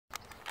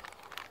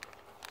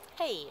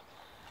Hey,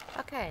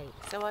 okay,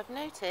 so I've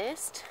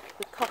noticed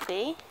with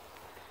Coffee,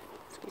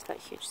 squeeze that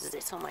huge as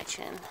it's on my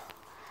chin,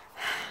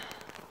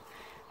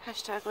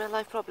 hashtag real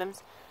life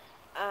problems,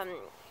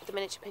 the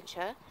miniature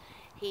pinscher,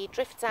 he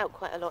drifts out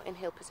quite a lot in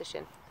heel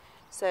position.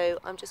 So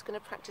I'm just going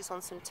to practice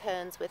on some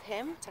turns with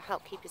him to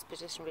help keep his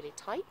position really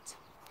tight.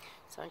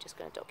 So I'm just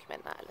going to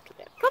document that a little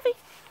bit. Coffee!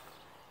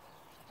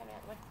 Come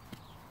out the way.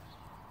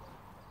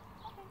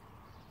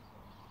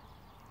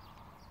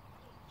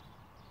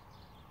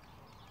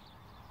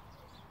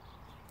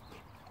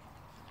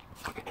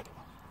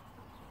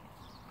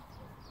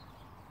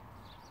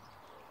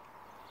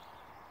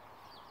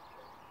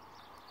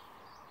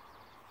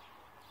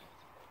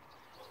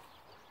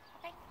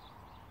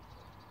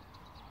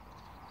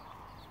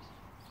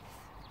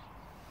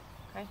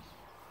 Okay.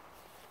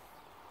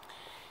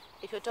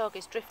 If your dog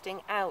is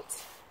drifting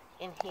out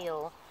in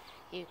heel,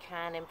 you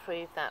can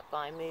improve that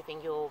by moving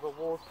your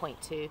reward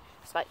point to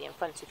slightly in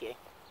front of you.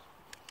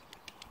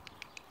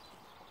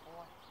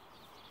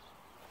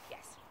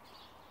 Yes.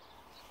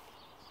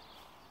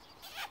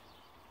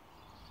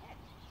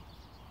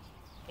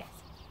 Yes.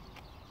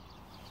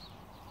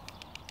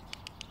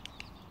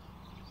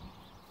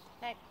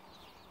 No. Okay.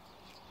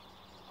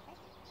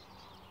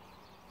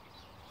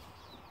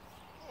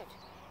 Good.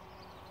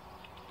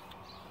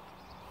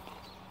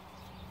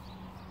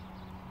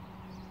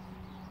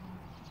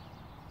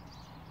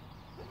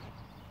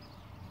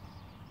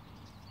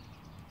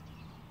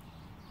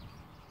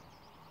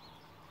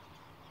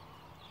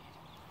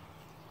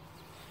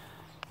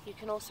 You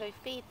can also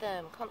feed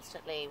them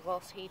constantly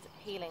whilst he's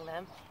healing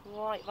them,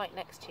 right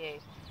next to you.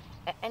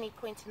 At any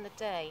point in the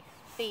day,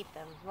 feed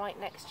them right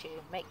next to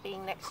you. Make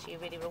being next to you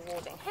really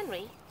rewarding.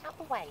 Henry, out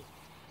the way.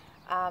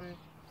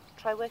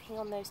 Try working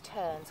on those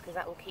turns because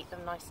that will keep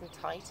them nice and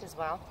tight as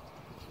well.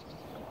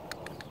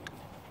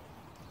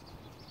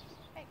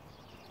 Hey.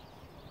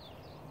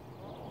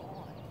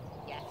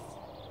 Yes,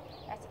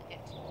 that's good.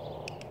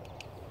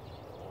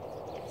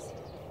 Yes.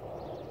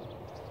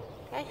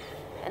 Okay.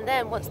 And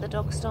then once the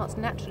dog starts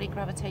naturally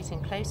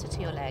gravitating closer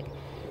to your leg,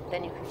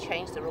 then you can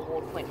change the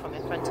reward point from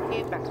in front of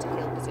you back to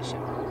heel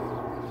position.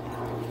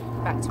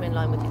 Back to in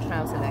line with your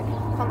trouser leg.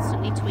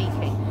 Constantly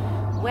tweaking.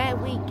 Where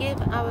we give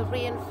our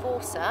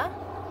reinforcer,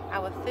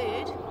 our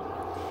food,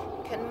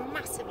 can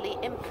massively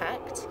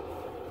impact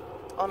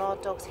on our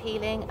dog's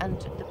healing and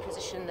the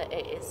position that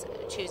it is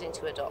choosing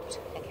to adopt.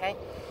 Okay?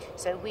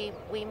 So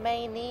we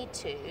may need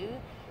to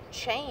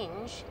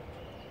change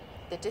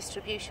the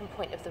distribution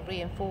point of the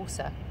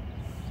reinforcer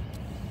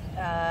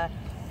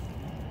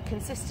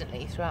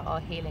consistently throughout our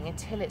healing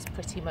until it's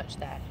pretty much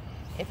there.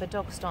 If a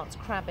dog starts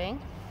crabbing,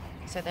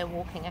 so they're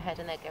walking ahead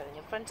and they're going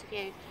in front of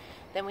you,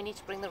 then we need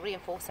to bring the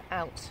reinforcer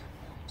out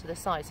to the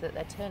side so that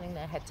they're turning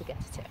their head to get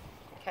at it.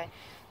 Okay,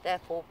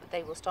 therefore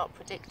they will start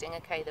predicting,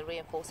 okay, the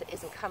reinforcer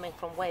isn't coming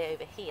from way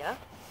over here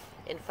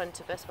in front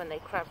of us when they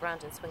crab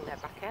round and swing their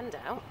back end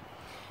out.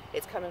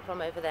 It's coming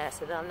from over there,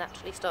 so they'll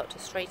naturally start to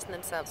straighten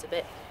themselves a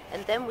bit,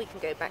 and then we can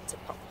go back to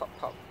pop, pop,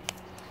 pop.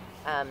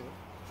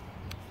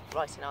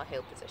 Right in our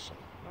heel position.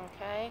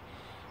 Okay.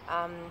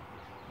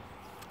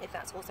 If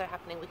that's also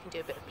happening, we can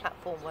do a bit of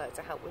platform work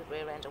to help with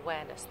rear end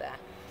awareness there.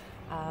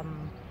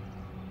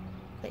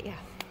 But yeah,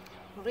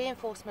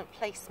 reinforcement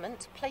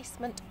placement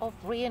of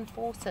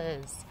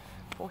reinforcers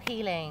for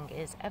healing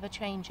is ever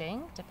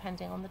changing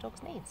depending on the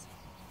dog's needs.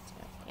 So,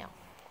 yeah.